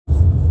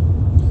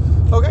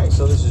Okay,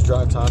 so this is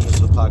Drive Time. This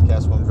is a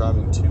podcast when I'm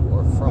driving to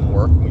or from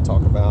work, and we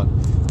talk about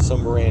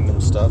some random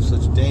stuff. So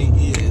today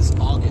is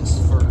August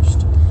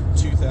 1st,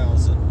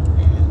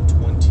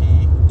 2022,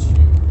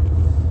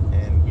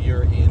 and we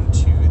are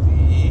into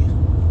the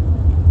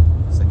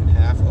second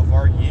half of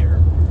our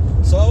year.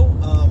 So,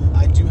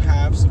 I do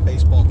have some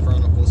baseball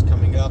chronicles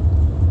coming up.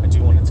 I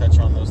do want to touch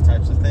on those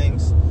types of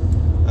things.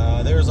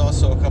 There's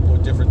also a couple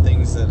of different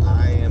things that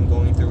I am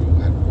going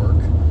through at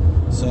work.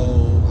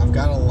 So I've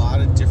got a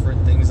lot of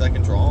different things I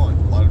can draw on,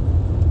 a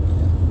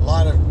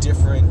lot of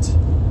different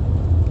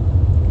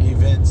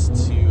events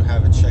to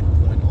have a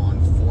checkpoint on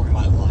for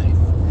my life.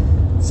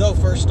 So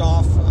first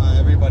off,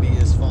 everybody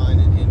is fine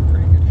and in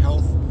pretty good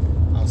health.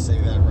 I'll say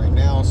that right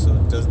now. So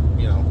it does,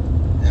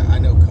 I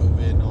know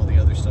COVID and all the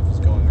other stuff is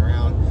going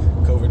around.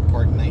 COVID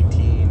part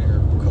 19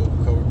 or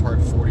COVID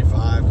part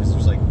 45, because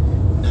there's like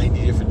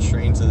 90 different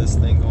strains of this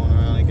thing going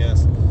around, I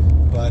guess.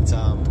 But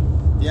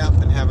yeah, I've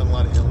been having a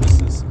lot of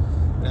illnesses.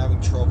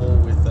 Having trouble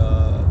with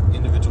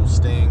individuals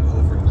staying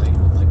overnight,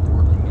 like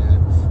working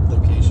at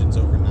locations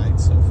overnight.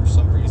 So for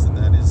some reason,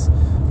 that is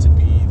to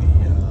be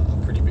a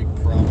pretty big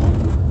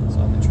problem.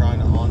 So I've been trying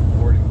to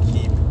onboard and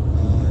keep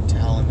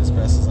talent as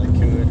best as I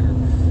could, or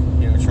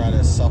try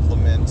to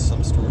supplement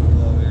some sort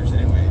of others.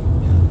 Anyway,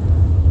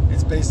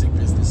 it's basic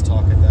business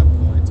talk at that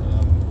point.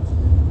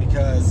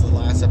 Because the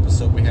last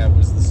episode we had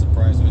was the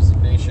surprise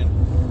resignation.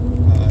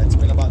 It's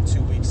been about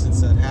 2 weeks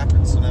since that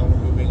happened, so now we're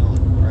moving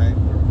on, right?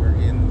 We're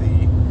in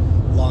the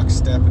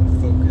lockstep and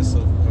focus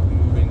of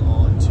moving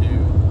on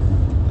to,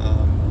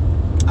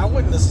 I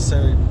wouldn't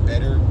necessarily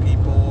better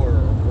people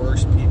or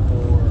worse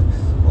people,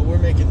 but we're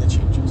making the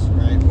changes,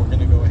 right? We're going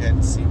to go ahead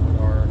and see what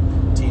our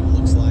team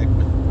looks like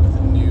with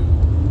a new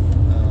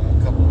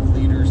couple of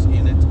leaders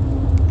in it,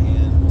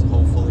 and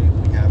hopefully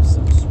we have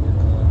some sort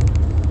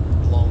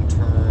of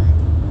long-term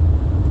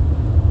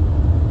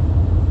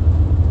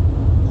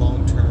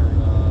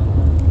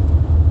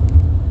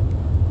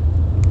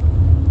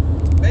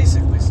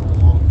basically some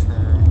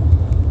long-term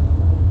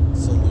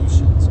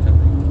solutions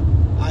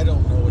coming. I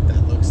don't know what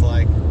that looks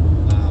like,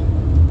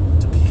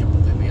 to be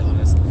completely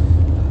honest.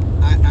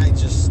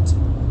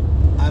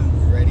 I'm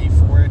ready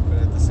for it, but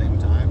at the same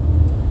time,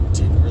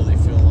 didn't really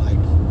feel like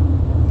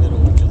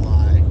middle of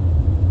July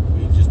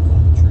we just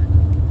pulled the trigger,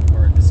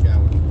 or this guy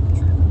would pull the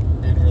trigger.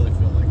 Didn't really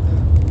feel like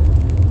that.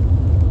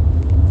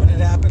 But it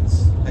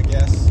happens, I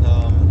guess.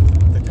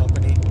 The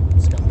company,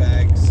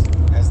 scumbags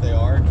as they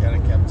are, kind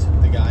of kept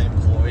the guy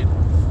employed.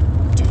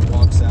 Dude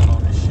walks out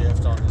on his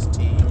shift, on his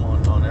team,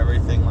 on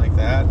everything like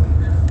that.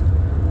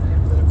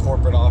 And the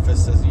corporate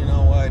office says, you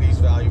know what, he's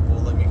valuable,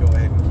 let me go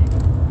ahead and keep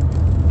him.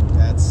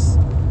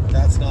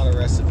 That's not a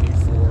recipe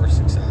for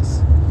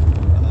success.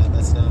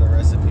 That's not a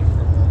recipe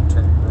for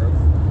long-term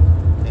growth.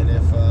 And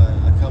if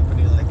a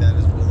company like that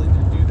is willing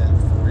to do that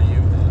for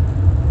you, then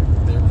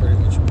they're pretty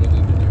much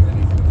willing to do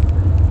anything for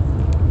you.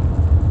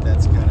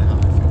 That's kind of how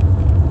I feel.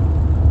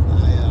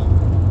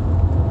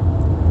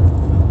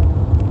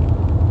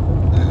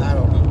 I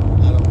don't know.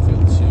 I don't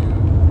feel too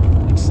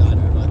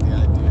excited about the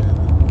idea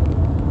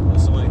that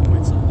somebody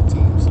quits on the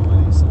team,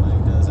 somebody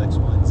does X,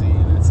 Y, and Z,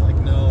 and it's like,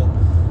 no,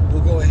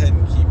 we'll go ahead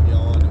and keep you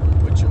on and we'll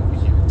put you over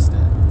here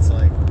instead. It's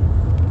like,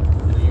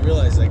 you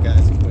realize that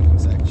guy's a quitting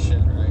sack of shit,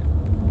 right?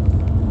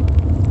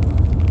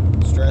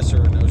 Stressor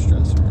or no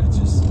stressor, it's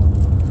just,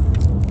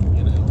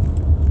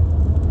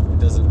 it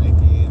doesn't make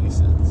any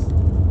sense.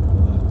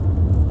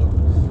 But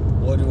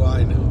what do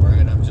I know,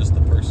 right? I'm just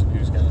the person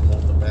who's got to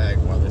hold the bag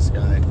while this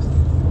guy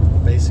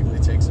basically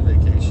takes a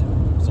vacation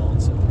and moves on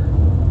somewhere.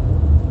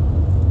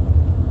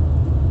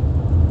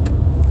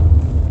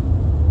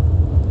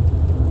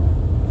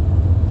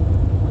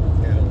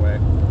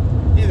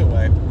 Either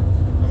way, I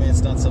mean,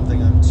 it's not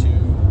something I'm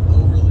too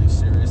overly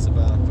serious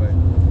about, but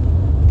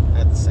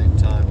at the same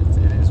time,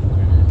 it is what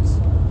it is.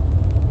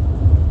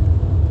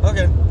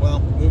 Okay, well,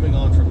 moving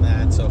on from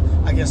that. So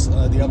I guess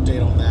the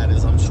update on that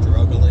is I'm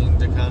struggling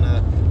to kind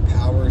of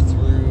power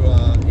through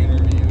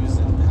interviews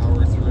and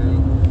power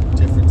through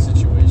different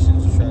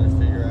situations to try to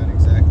figure out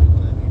exactly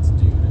what I need to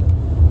do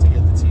to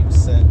get the team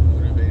set,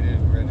 motivated,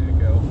 and ready to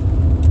go.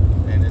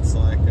 And it's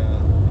like,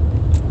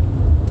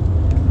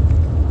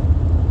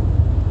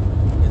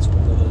 it's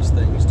one of those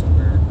things to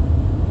where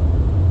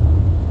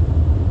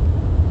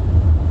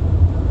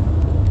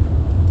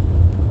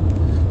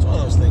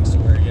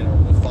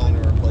we'll find a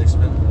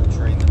replacement, we'll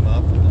train them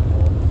up, and then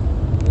we'll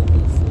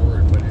move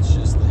forward. But it's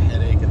just the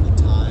headache and the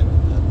time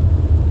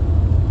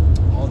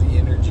and all the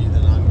energy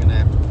that I'm going to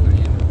have to put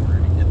in order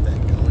to get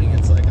that going.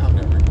 It's like I will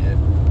never get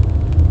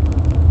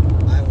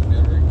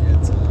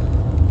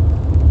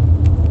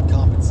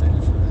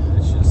compensated for that.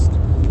 It's just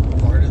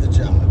part of the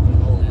job.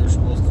 You're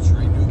supposed to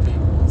train new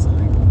people. It's like,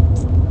 you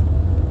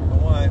know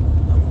what?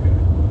 I'm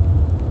good.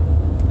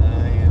 I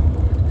am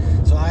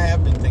good. So I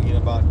have been thinking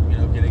about,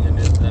 getting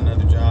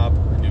another job,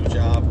 a new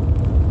job.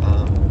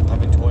 I've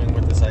been toying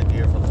with this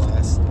idea for the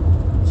last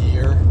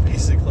year,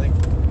 basically.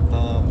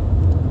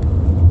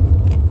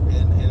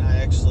 And I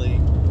actually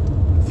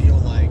feel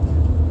like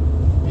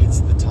it's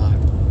the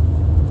time.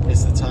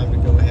 It's the time to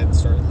go ahead and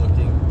start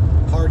looking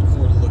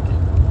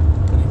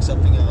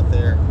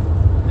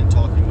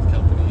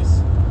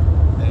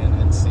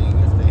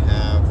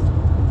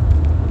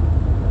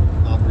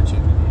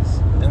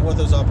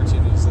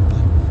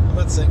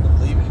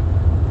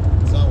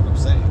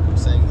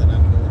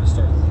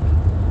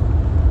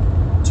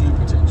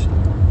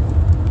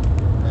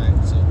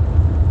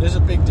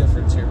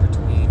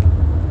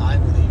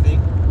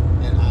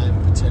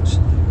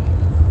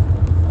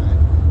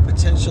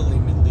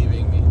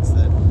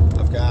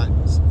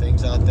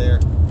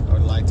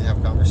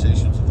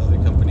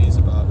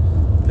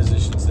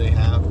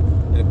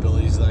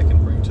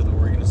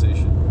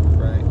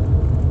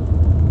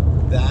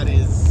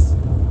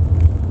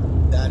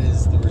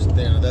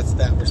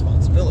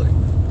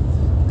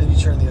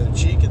turn the other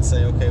cheek and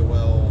say, okay,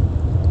 well,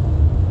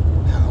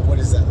 what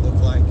does that look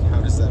like? How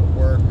does that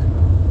work?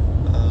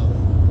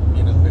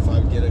 If I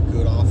get a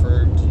good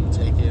offer, do you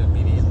take it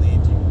immediately?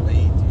 Do you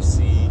wait? Do you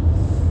see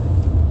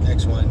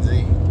X, Y, and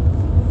Z?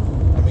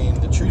 I mean,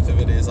 the truth of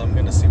it is I'm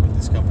going to see what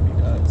this company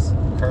does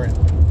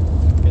currently,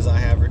 because I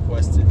have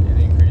requested an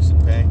increase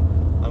in pay.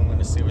 I'm going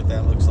to see what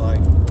that looks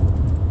like.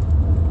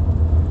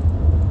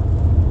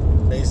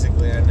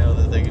 Basically, I know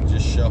that they can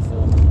just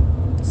shuffle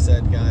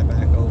said guy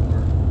back over.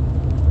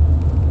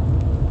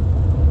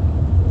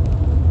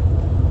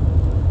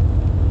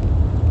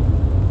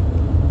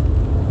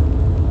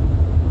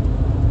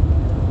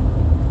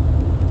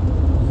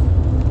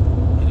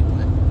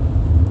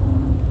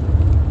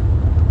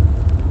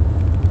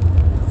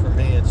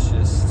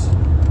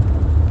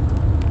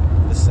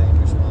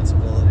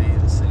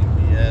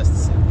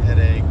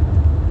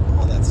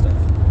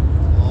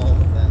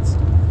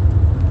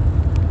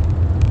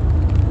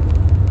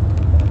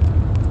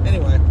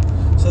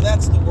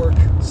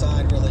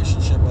 Side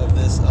relationship of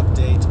this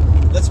update.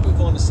 Let's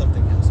move on to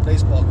something else.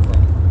 Baseball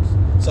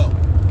Chronicles. So,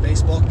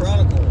 Baseball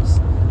Chronicles.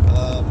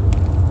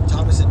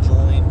 Thomas had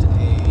joined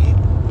a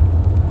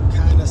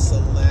kind of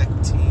select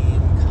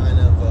team, kind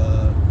of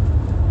a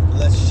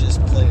let's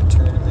just play a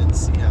tournament,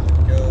 see how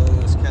it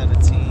goes kind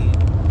of team.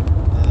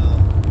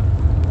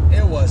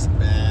 It wasn't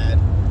bad.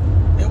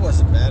 It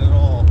wasn't bad at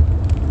all,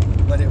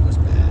 but it was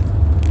bad.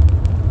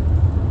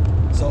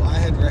 So I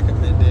had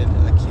recommended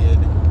a kid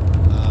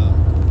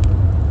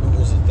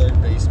was a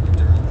third baseman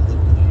during the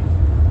Little League.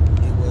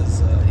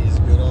 He's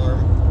a good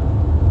arm.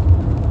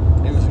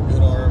 He was a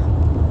good arm,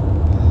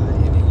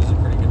 and he was a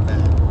pretty good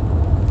bat.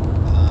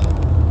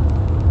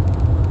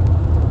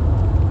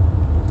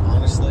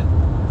 Honestly,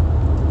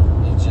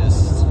 it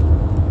just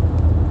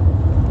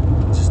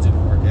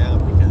didn't work out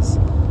because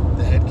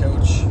the head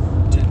coach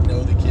didn't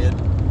know the kid,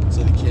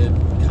 so the kid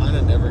kind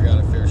of never got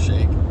a fair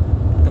shake.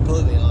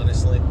 Completely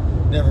honestly,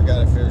 never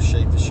got a fair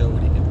shake to show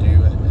what he could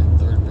do at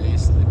third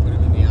base. So they put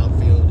him in the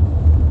outfield.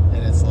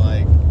 And it's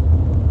like,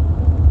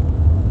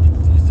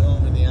 you throw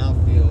him in the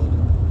outfield,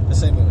 the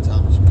same way with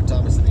Thomas. You put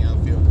Thomas in the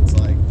outfield, it's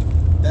like,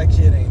 that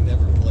kid ain't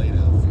never played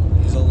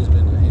outfield. He's always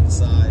been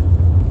inside,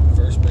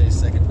 first base,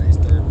 second base,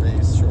 third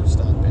base,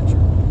 shortstop,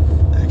 pitcher.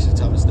 Actually,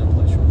 Thomas never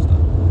played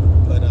shortstop.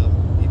 But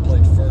he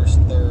played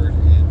first, third,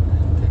 and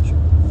pitcher.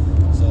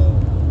 So,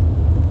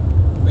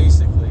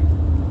 basically,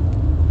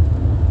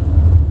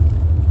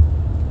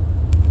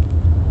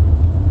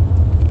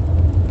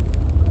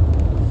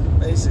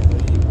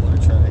 you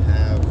want to try to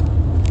have,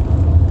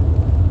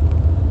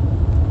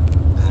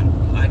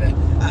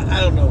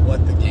 I don't know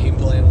what the game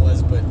plan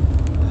was, but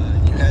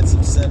you had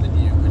some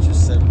 7U, which is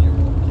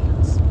 7-year-old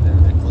kids.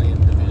 They play in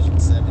Division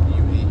 7U,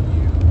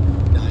 8U,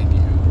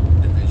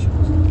 9U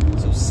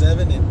divisions. So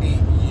 7 and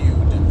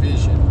 8U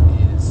division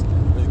is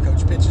where the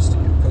coach pitches to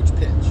you, coach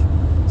pitch.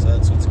 So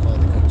that's what's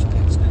called the coach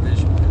pitch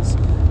division, because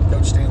the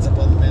coach stands up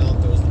on the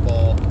mound, throws the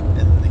ball,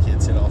 and then the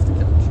kids hit off the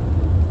coach.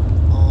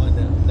 On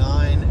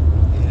 9,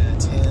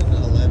 10,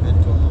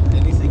 11, 12,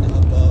 anything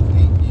above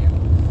 8U,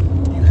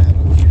 you have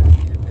a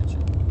peer-to-peer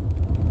pitching,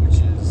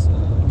 which is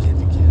kid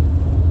to kid.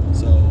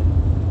 So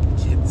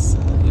kids,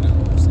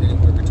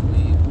 anywhere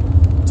between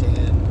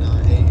 10,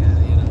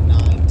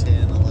 9,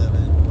 10,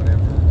 11,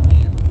 whatever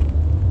U.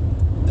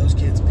 Those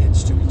kids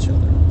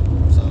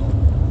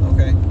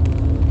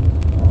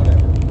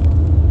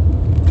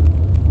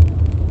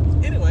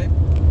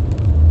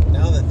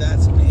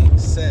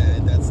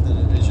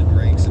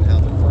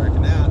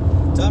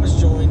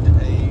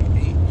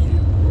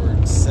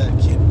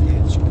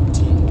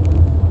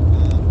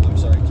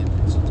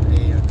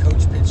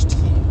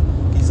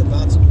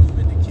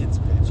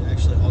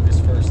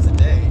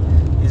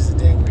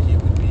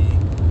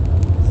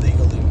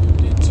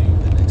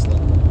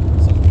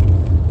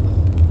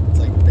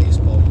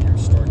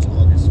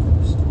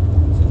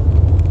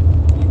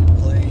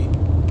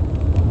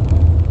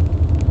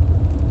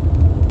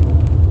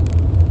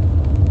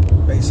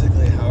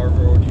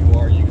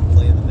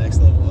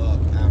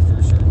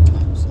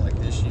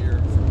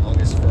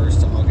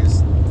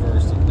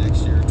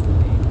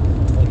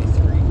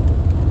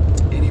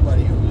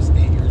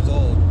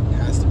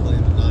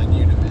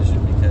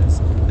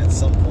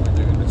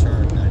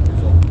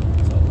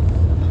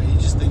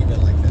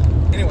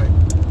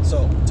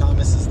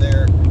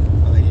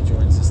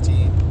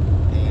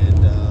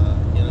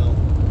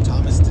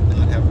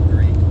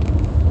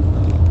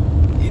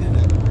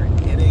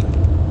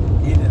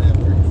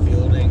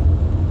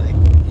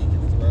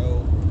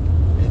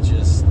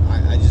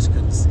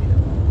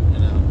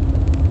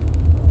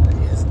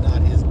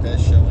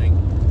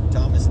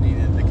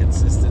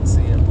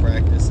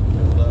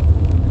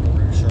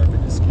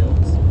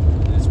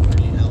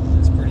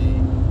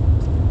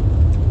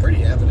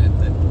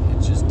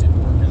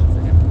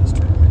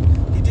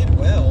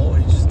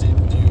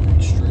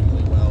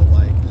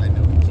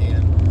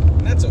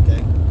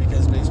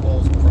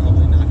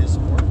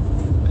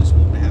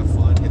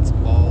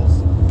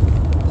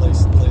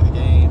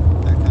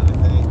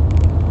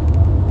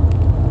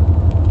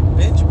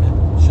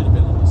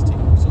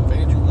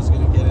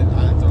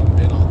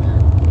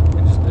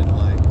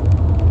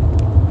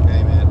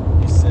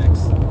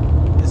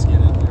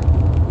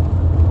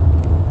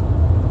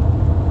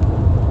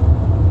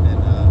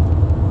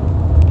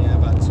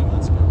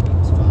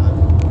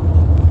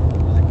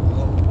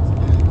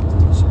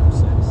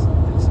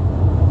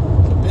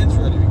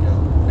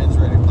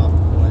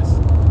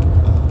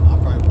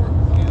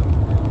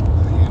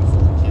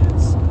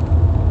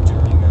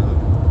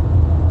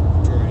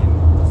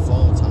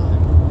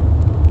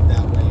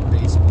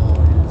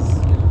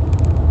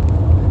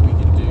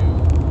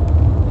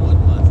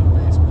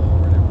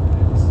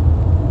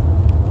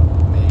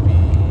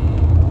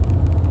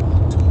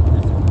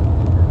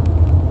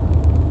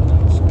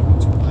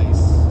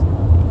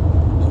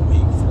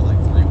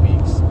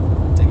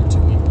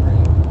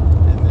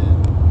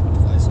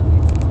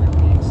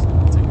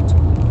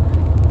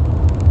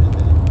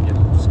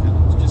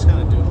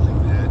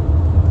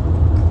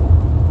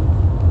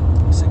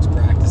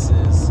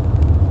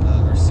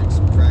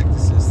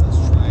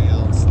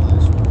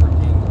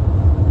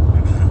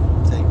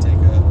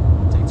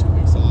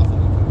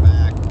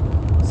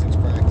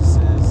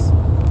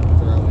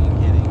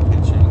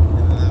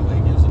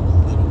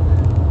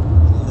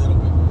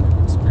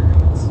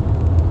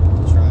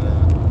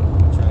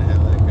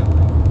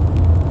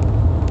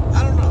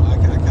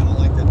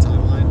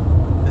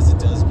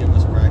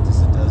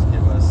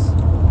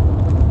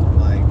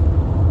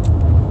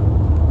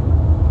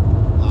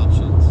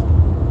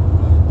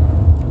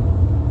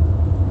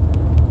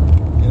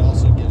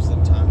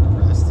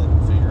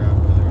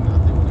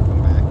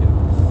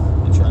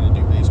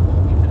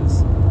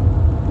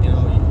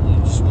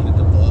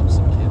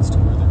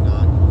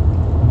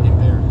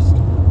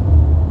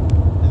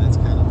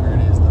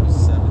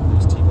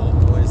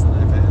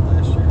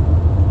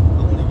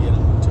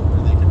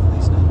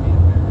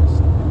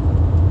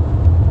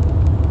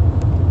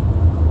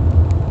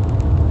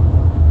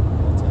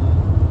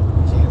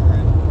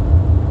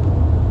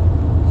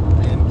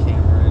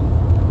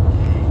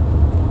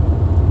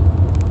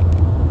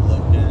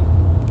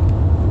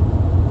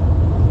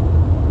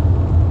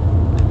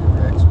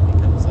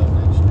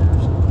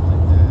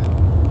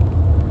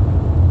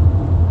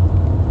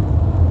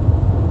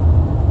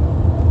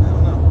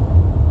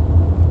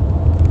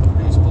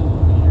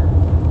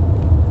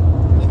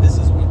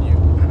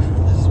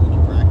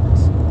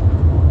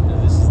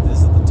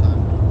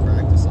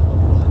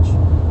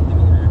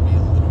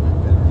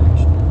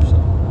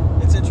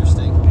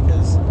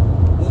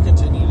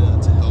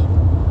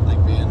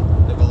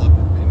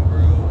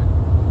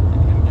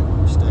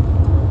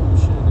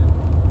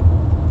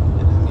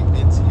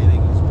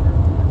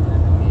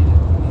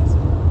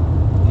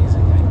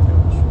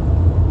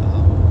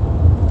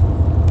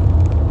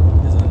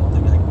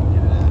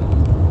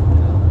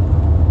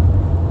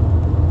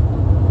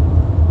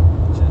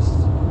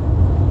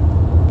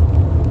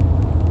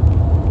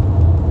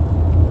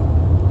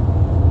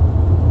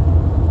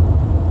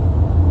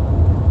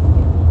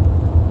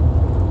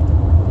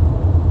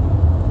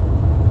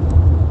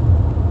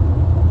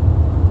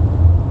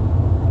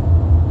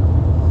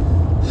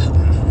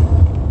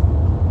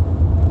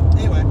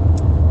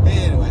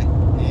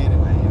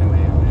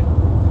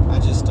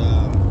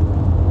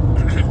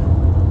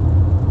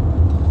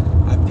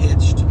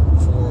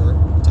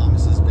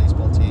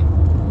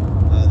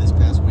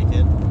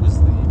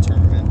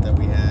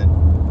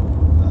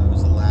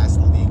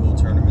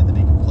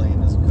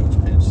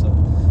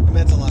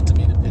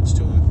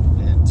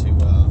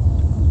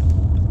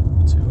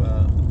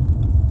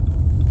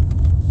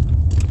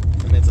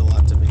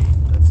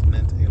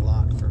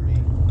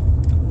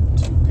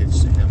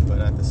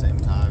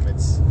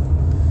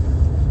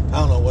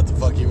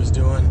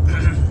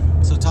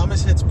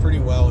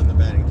pretty well in the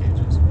batting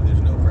cages where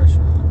there's no pressure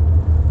on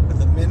him. But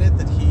the minute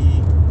that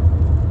he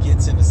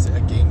gets in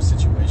a game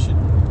situation,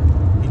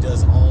 he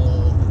does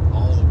all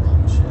the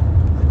wrong shit,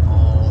 like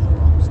all the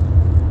wrong stuff.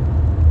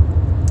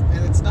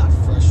 And it's not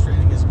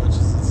frustrating as much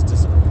as it's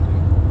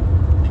disappointing,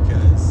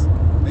 because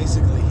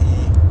basically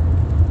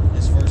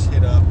his first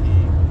hit up, he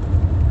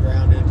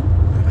grounded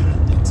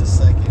into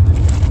second and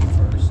got on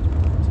first.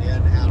 So he had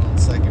an out on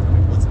second, but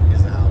it wasn't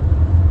his out.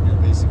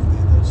 Basically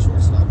the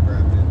shortstop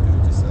grabbed it,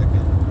 moved to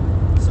second,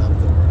 stopped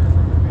the runner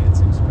from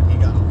advancing, but he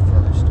got on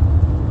first.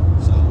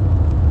 So,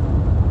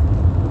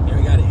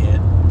 he got a hit,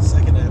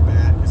 second at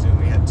bat, because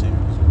we had two,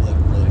 because we played a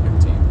really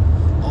good team.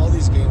 All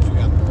these games we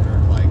got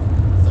murdered, like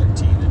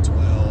 13 to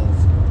 12,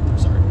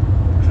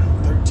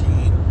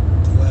 13,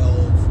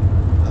 12,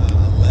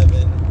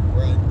 11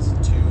 runs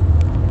to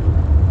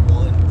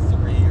 1,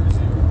 3, or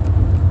 0.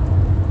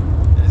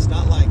 And it's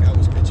not like I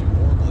was pitching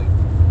horribly.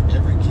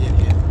 Every kid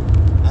hit.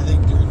 I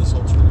think during this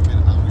whole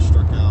tournament, I only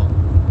struck out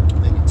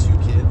maybe 2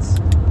 kids.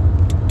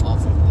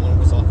 One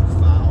was off a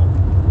foul.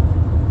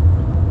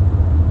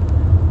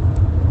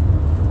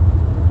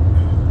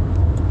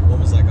 One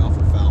was like off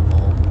a foul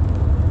ball,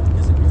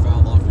 because if you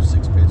foul off your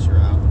 6th pitch, you're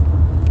out.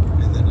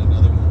 And then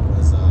another one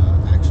was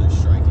actually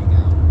striking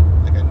out.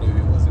 Like, I knew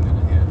he wasn't going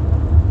to hit.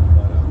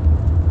 But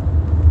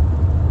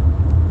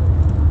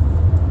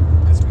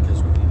that's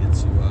because we needed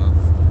to,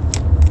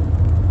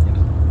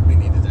 we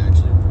needed to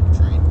actually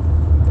train,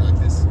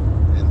 practice.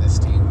 And this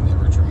team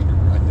never trained or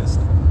practiced.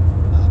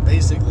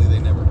 Basically, they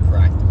never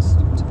practiced,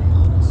 to be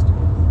honest.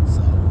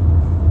 So,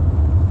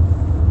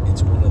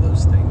 it's one of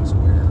those things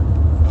where,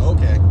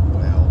 okay,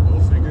 well,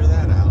 we'll figure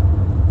that out.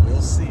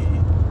 We'll see.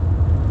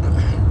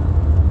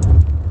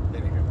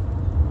 Anywho,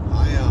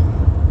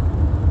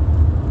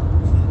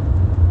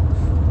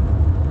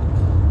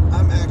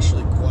 I'm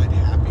actually quite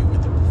happy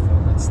with the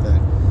performance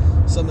that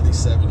some of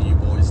these 7U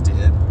boys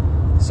did.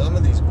 Some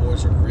of these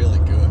boys are really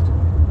good.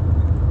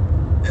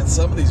 And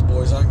some of these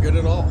boys aren't good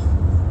at all.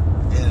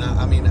 And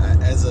I mean,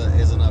 as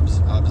an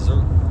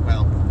observer,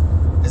 well,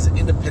 as an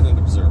independent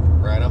observer,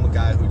 right? I'm a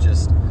guy who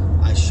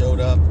I showed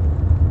up,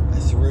 I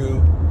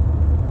threw,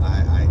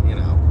 I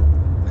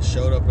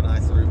showed up and I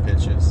threw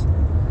pitches,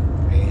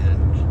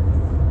 and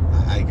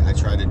I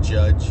try to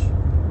judge,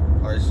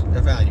 or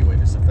evaluate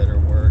is a better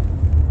word,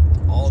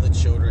 all the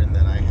children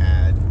that I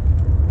had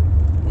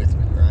with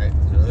me, right?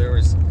 So there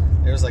was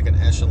like an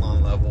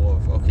echelon level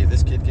of, okay,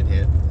 this kid can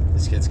hit,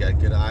 this kid's got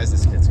good eyes,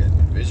 this kid's got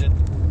good vision.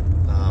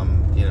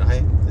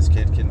 Hey, this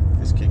kid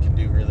can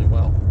do really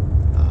well.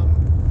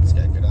 He's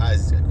got good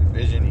eyes, he's got good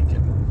vision, he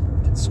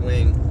can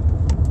swing.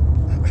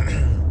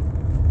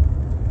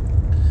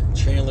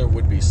 Chandler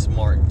would be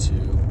smart to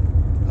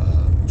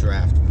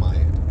draft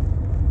Maya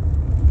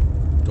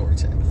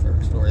Dortek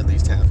first, or at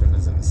least have him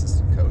as an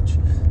assistant coach.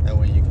 That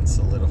way you can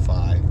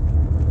solidify it.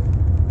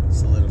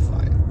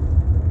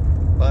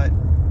 But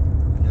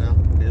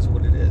it is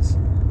what it is.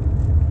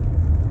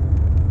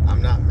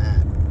 I'm not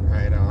mad,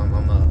 right?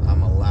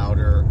 I'm a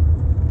louder,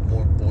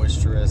 more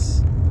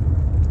boisterous,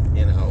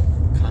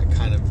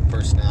 kind of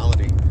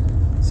personality.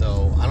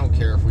 So I don't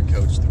care if we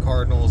coach the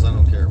Cardinals. I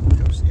don't care if we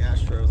coach the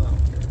Astros. I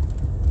don't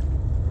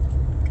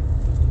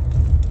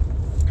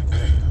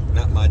care.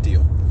 Not my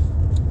deal.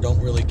 Don't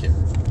really care.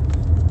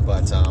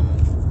 But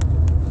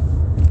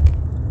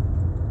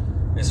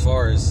as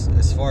far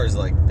as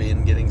like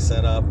Ben getting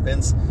set up,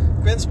 Ben's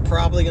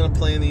probably gonna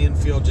play in the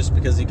infield just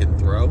because he can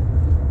throw,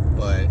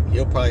 but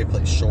he'll probably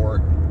play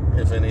short,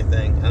 if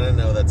anything. And I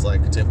know that's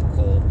like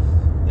typical,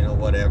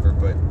 whatever,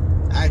 but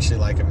I actually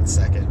like him at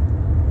second.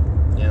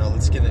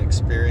 Let's get an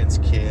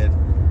experienced kid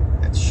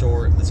at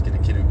short. Let's get a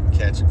kid who can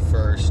catch at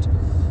first,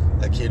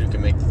 a kid who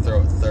can make the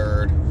throw at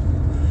third.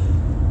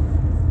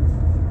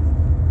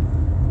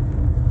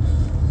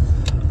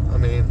 I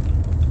mean,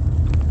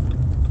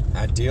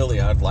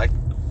 ideally, I'd like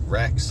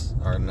Rhett.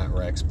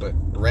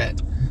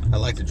 I'd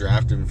like to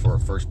draft him for a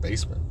first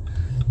baseman.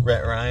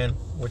 Rhett Ryan,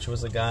 which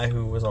was a guy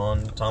who was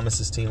on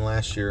Thomas's team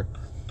last year.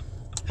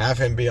 Have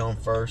him be on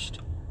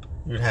first.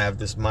 You'd have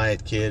this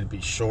Myatt kid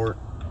be short.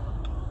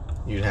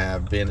 You'd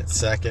have Ben at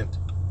second.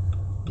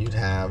 You'd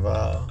have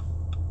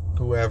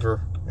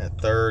whoever at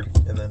third,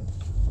 and then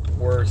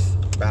Worth,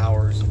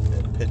 Bowers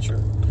at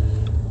pitcher.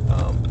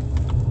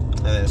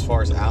 And then as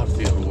far as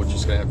outfield, we're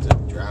just going to have to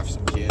draft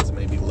some kids.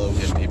 Maybe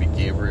Logan, maybe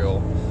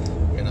Gabriel.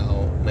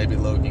 Maybe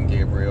Logan,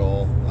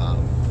 Gabriel.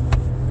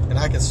 And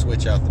I can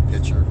switch out the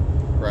pitcher,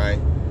 right?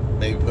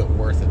 Maybe put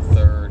Worth at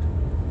third.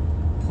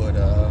 Put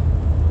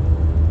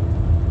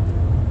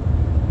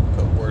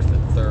Worth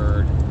at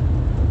third.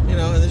 And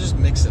then just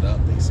mix it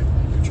up, basically.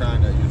 You're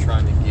trying to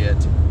get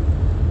a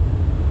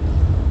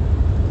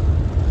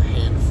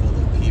handful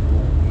of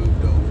people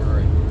moved over,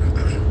 and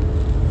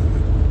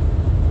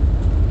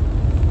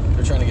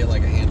they're trying to get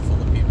like a handful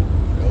of people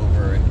moved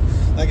over. And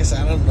like I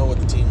said, I don't know what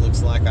the team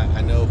looks like.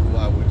 I know who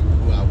I would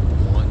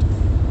want.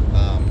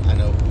 I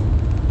know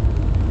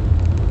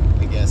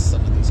who, I guess,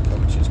 some of these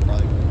coaches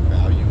probably won't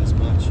value as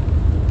much.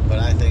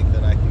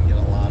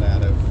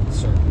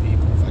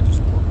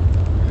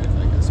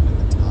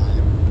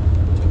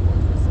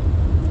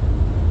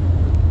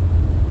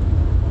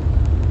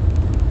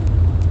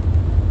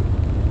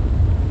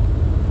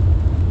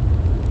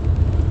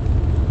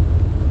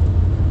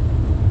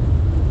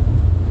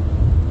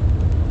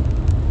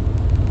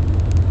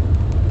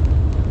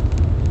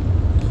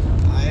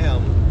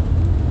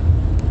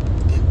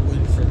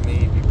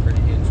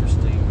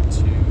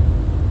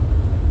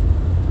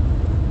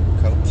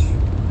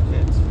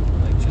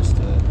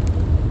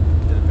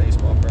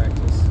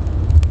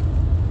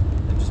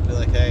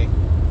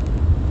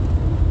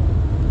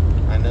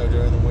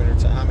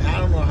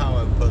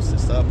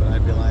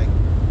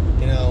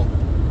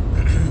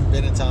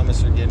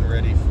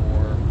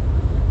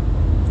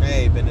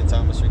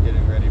 of us are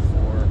getting ready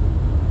for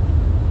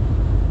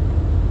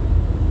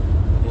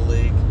Little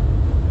League.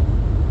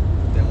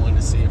 They wanted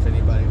to see if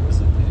anybody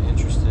was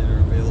interested or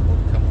available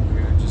to come over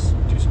here and just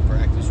do some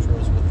practice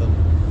drills with them.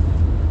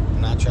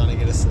 I'm not trying to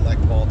get a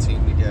select ball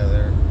team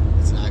together.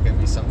 It's not going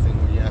to be something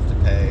where you have to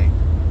pay.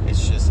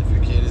 It's just if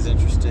your kid is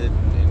interested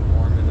in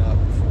warming up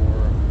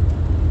for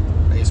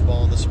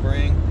baseball in the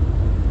spring,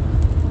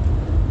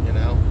 you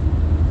know,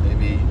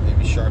 maybe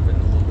sharpen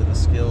a little bit of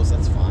skills,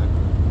 that's fine.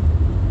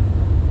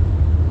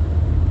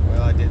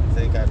 Well, I didn't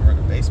think I'd run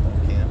a baseball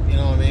camp. You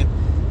know what I mean?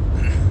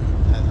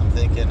 I'm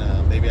thinking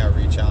maybe I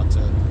reach out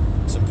to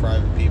some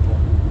private people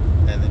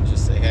and then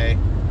just say, hey,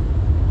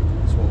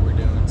 this is what we're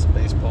doing. Some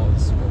baseball.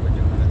 This is what we're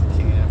doing at the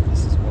camp.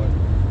 This is what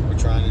we're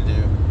trying to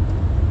do.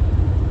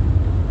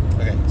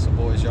 Okay, so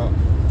boys, y'all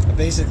are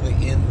basically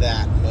in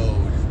that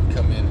mode.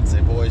 Come in and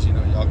say, boys, you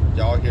know,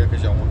 y'all here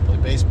because y'all want to play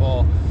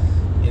baseball.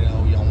 You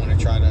know, y'all want to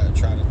try to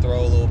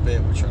throw a little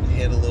bit. We're trying to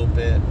hit a little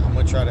bit. I'm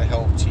gonna try to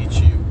help teach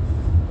you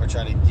or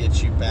try to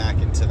get you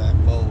back into that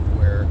mode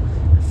where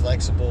you're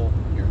flexible.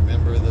 You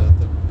remember the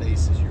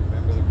bases. You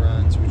remember the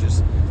runs.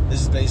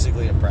 This is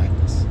basically a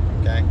practice.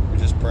 Okay, we're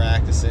just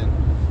practicing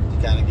to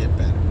kind of get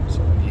better. So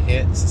when you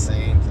hit, it's the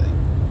same thing.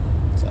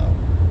 So,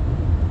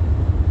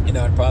 you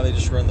know, I'd probably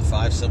just run the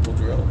 5 simple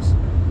drills.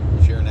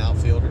 If you're an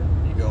outfielder,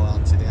 you go out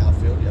into the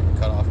outfield, you have a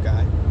cutoff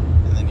guy,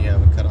 and then you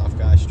have a cutoff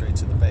guy straight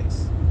to the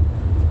base.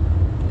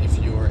 If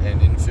you're an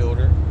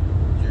infielder,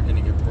 you're going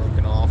to get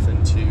broken off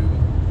into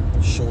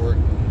short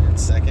and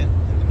second,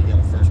 and then you got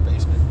a first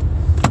baseman.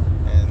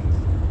 And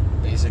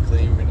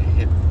basically, we're going to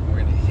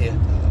hit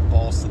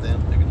balls to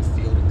them. They're going to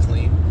field it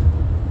clean,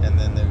 and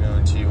then they're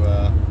going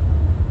to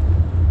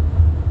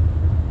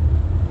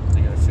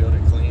field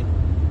it clean,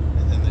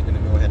 and then they're going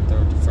to go ahead and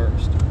throw it to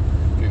first.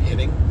 If you're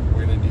hitting,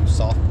 we're going to do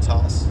soft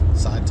toss,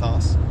 side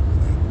toss,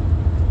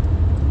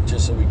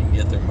 just so we can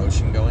get their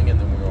motion going, and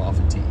then we're off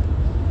a tee.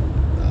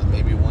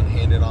 Maybe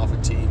one-handed off a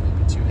tee,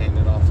 maybe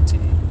two-handed off a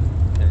tee.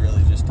 It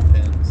really just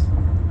depends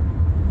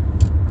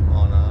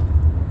on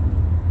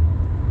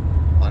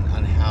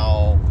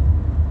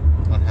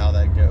how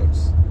that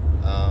goes.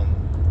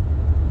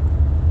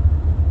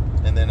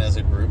 And then as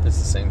a group, it's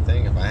the same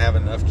thing. If I have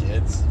enough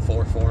kids,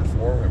 4, 4, and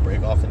 4, we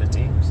break off into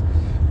teams.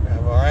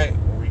 All right,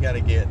 well, we got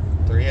to get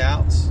 3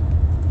 outs,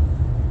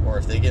 or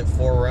if they get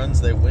 4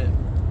 runs, they win.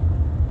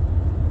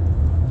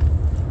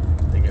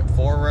 If they get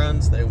 4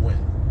 runs, they win.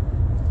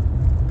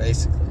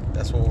 Basically,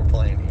 that's what we're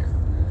playing here.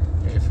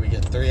 If we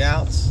get 3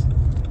 outs,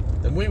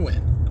 then we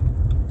win.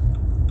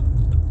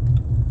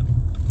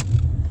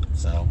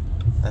 So,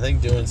 I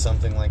think doing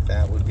something like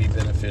that would be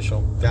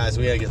beneficial. Guys,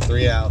 we got to get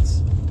 3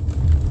 outs,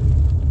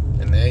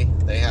 and they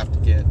have to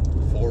get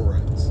 4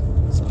 runs.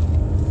 So,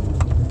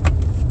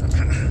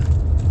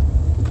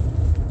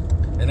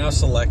 and I'll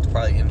select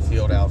probably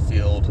infield,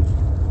 outfield,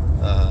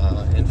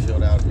 and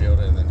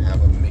then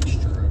have a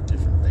mixture of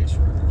different base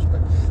runners.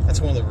 But that's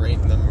one of the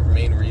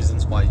main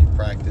reasons why you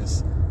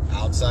practice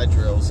outside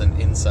drills and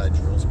inside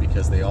drills,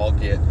 because they all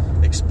get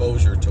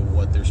exposure to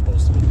what they're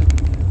supposed to be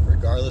doing.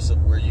 Regardless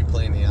of where you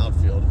play in the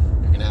outfield,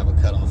 you're going to have a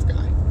cutoff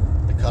guy.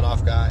 The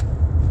cutoff guy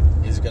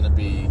is going to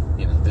be,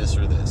 you know, this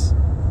or this.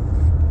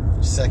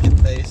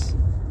 Second base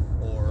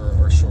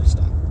or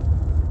shortstop.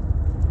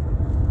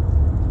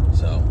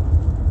 So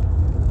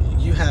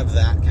you have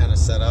that kind of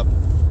set up,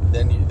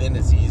 then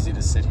it's easy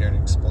to sit here and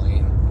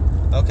explain,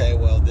 okay,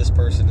 well, this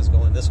person is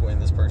going this way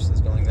and this person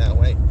is going that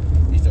way.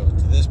 You throw it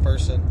to this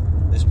person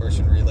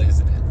relays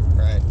it in,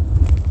 right?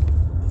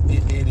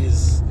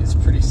 It's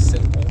pretty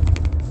simple.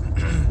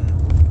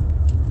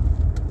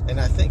 And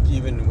I think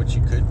even what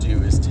you could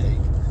do is take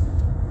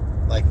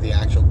like the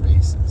actual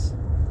bases.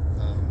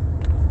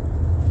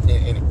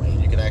 Anyway,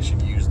 you could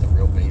actually use the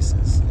real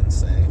bases and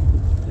say,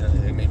 you know,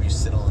 maybe you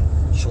sit on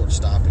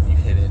shortstop and you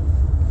hit it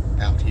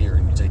out here,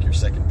 and you take your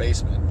second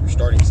baseman, your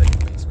starting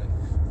second baseman,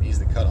 he's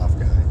the cutoff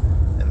guy,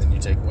 and then you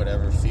take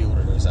whatever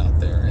fielder is out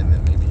there, and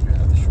then maybe you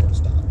have the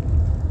shortstop.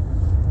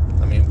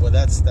 I mean, well,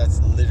 that's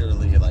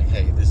literally like,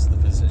 hey, this is the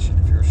position.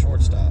 If you're a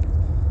shortstop,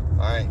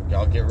 all right,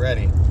 y'all get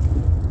ready,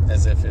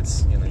 as if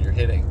it's, you know, you're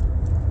hitting.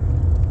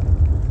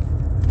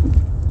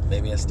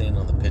 Maybe I stand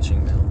on the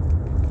pitching mound,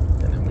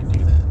 and then we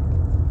do that.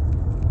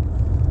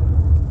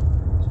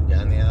 So you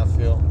got in the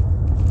outfield,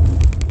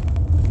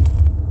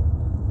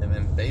 and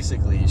then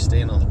basically you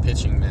stand on the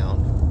pitching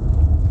mound,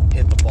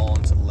 hit the ball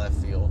into the left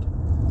field.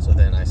 So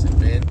then I said,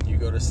 Ben, you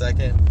go to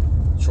second,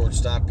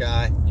 shortstop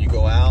guy, you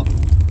go out,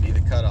 be the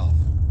cutoff.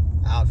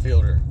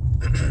 Outfielder,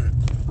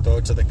 throw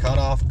it to the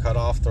cutoff,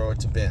 throw it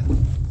to Ben.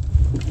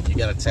 You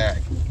got a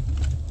tag.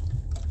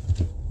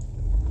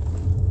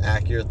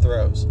 Accurate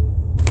throws.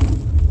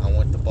 I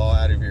want the ball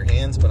out of your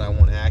hands, but I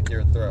want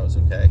accurate throws,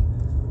 okay?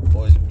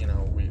 Boys, you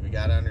know, we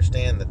got to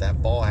understand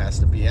that ball has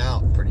to be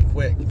out pretty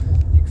quick.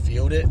 You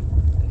field it,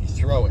 and you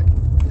throw it,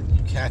 and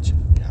you catch it.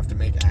 You have to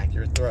make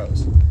accurate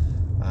throws.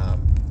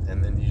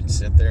 And then you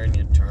sit there and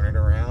you turn it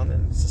around,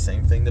 and it's the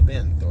same thing to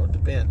Ben. Throw it to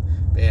Ben.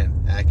 Ben,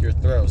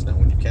 accurate throws. Now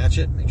when you catch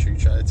it, make sure you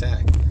try to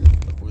tag.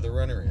 Look where the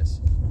runner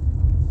is.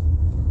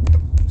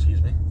 Excuse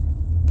me.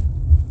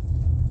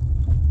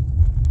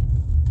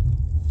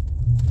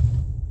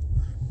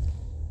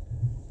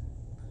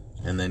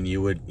 And then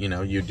you would,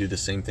 you do the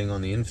same thing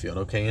on the infield.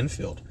 Okay,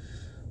 infield.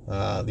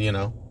 We're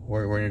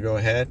going to go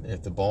ahead.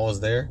 If the ball is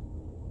there,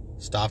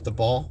 stop the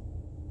ball,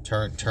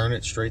 turn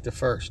it straight to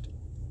first.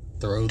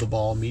 Throw the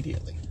ball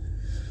immediately.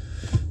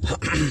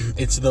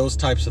 It's those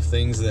types of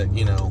things that,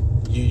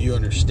 you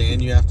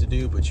understand you have to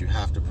do, but you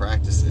have to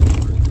practice it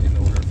in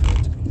order for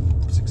it to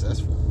be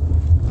successful.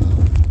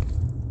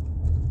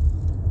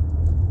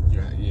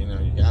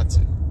 You got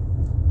to.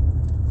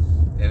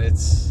 And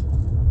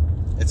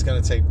it's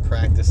going to take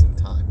practice and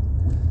time.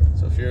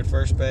 So if you're at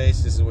first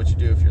base, this is what you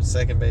do. If you're at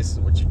second base, this is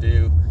what you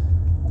do.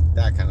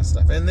 That kind of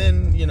stuff. And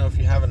then, if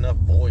you have enough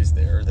boys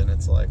there, then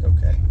it's like,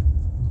 okay.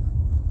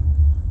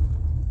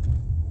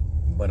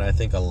 But I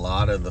think a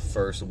lot of the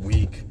first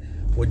week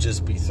would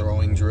just be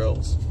throwing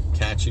drills,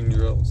 catching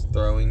drills,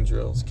 throwing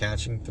drills,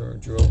 catching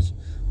drills,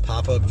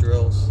 pop-up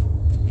drills,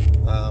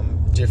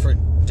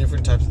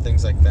 different types of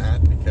things like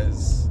that,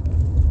 because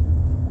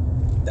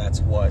that's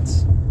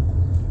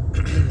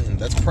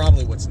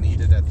probably what's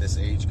needed at this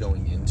age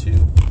going into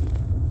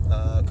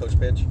coach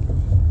pitch.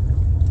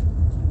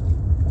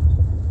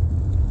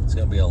 It's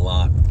going to be a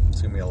lot.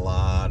 It's going to be a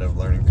lot of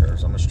learning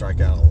curves. I'm going to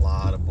strike out a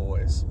lot of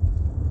boys.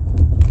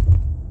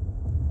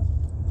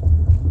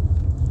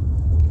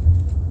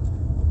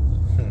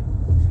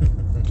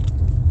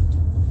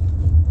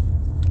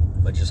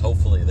 But just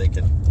hopefully they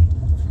can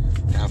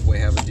halfway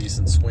have a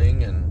decent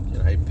swing. And,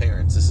 hey,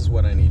 parents, this is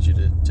what I need you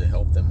to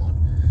help them on.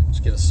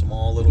 Just get a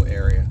small little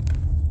area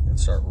and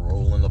start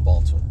rolling the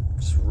ball to them.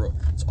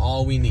 It's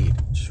all we need.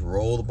 Just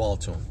roll the ball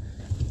to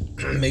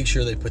them. Make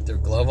sure they put their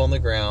glove on the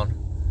ground.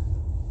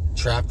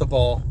 Trap the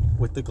ball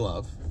with the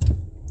glove.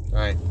 All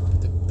right,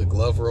 the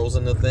glove rolls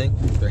in the thing.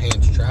 Their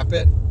hands trap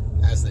it.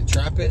 As they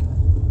trap it,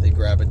 they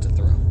grab it to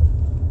throw.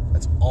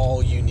 That's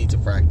all you need to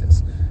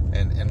practice.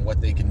 And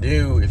what they can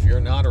do if you're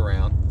not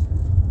around,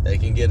 they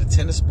can get a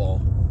tennis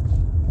ball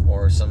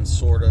or some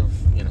sort of,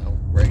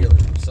 regular,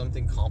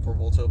 something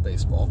comparable to a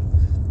baseball,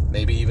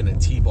 maybe even a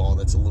T-ball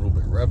that's a little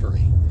bit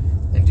rubbery,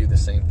 and do the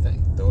same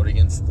thing. Throw it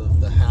against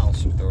the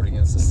house, or throw it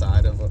against the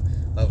side of an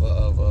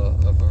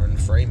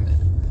enframement,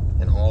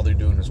 and all they're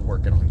doing is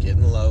working on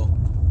getting low,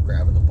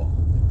 grabbing the ball,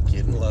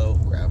 getting low,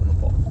 grabbing the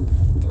ball.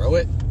 Throw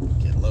it,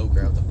 get low,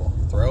 grab the ball.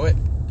 Throw it,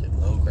 get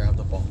low, grab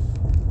the ball.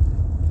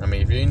 I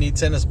mean, if you need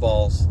tennis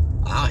balls,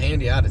 I'll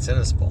hand you out a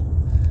tennis ball.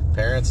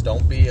 Parents,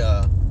 don't be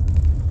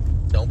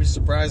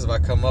surprised if I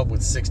come up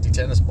with 60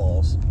 tennis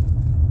balls.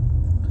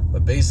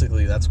 But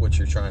basically, that's what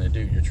you're trying to do.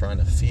 You're trying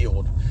to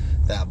field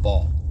that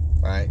ball,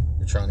 right?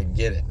 You're trying to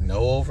get it. No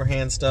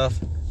overhand stuff,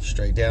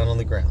 straight down on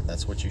the ground.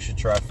 That's what you should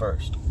try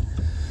first.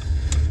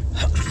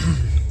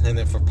 And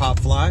then for pop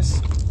flies,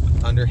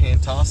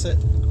 underhand toss it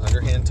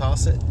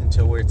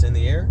until where it's in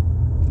the air.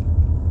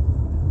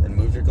 Then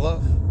move your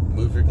glove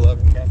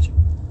and catch it.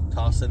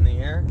 Toss it in the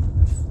air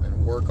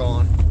and work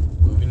on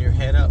moving your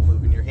head up,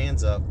 moving your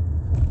hands up,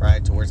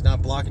 right, to where it's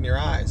not blocking your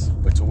eyes,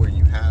 but to where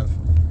you have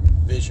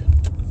vision.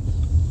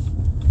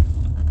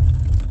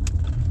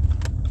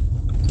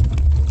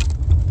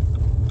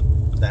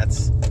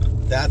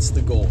 That's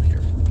the goal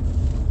here.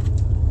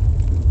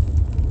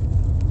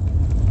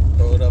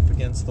 Throw it up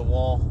against the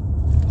wall,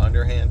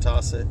 underhand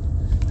toss it,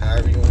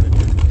 however you want to do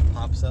it. It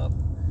pops up,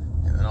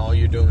 and then all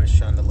you're doing is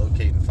trying to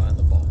locate and find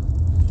the ball.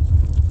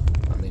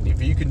 I mean,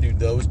 if you can do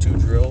those two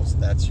drills,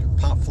 that's your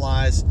pop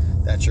flies,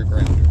 that's your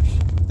grounders.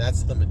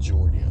 That's the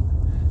majority of it.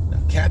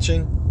 Now,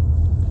 catching,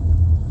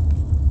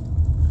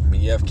 I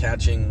mean, you have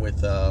catching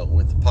with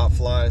the pop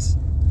flies,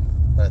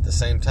 but at the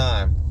same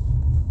time,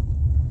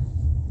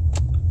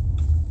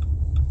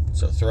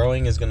 so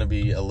throwing is going to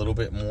be a little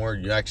bit more.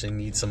 You actually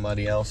need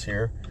somebody else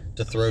here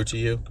to throw to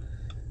you,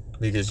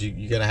 because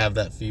you got to have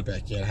that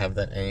feedback. You got to have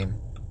that aim.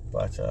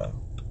 But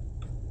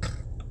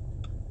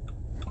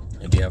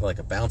if you have like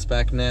a bounce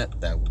back net,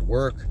 that would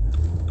work.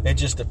 It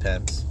just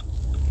depends.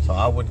 So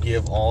I would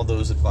give all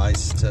those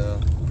advice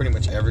to pretty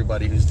much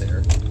everybody who's there.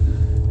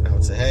 And I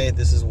would say, hey,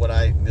 this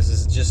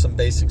is just some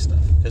basic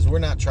stuff, because we're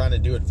not trying to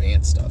do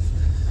advanced stuff.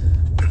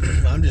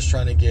 I'm just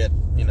trying to get,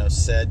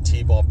 said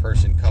T-ball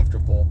person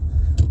comfortable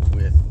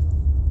with,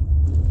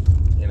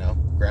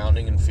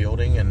 grounding and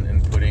fielding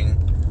and putting,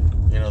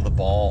 the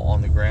ball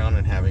on the ground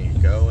and having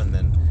it go, and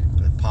then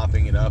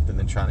popping it up and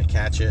then trying to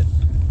catch it.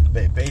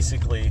 But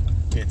basically,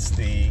 it's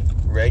the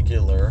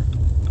regular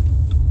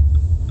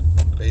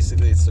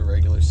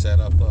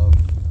setup of,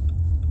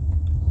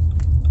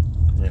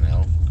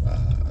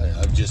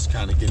 of just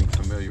kind of getting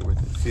familiar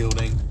with it.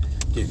 Fielding,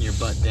 getting your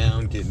butt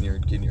down, getting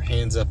your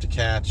hands up to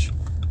catch,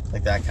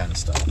 like that kind of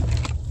stuff.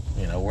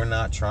 We're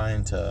not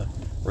trying to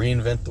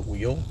reinvent the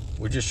wheel.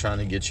 We're just trying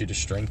to get you to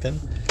strengthen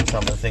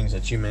some of the things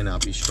that you may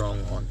not be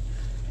strong on.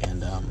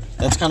 And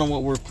that's kind of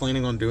what we're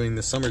planning on doing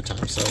this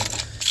summertime. So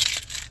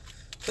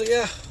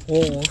yeah,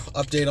 we'll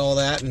update all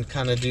that and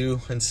kind of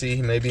do and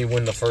see. Maybe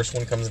when the first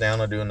one comes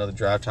down, I'll do another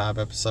drive time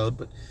episode.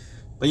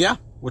 But yeah,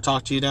 we'll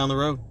talk to you down the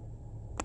road.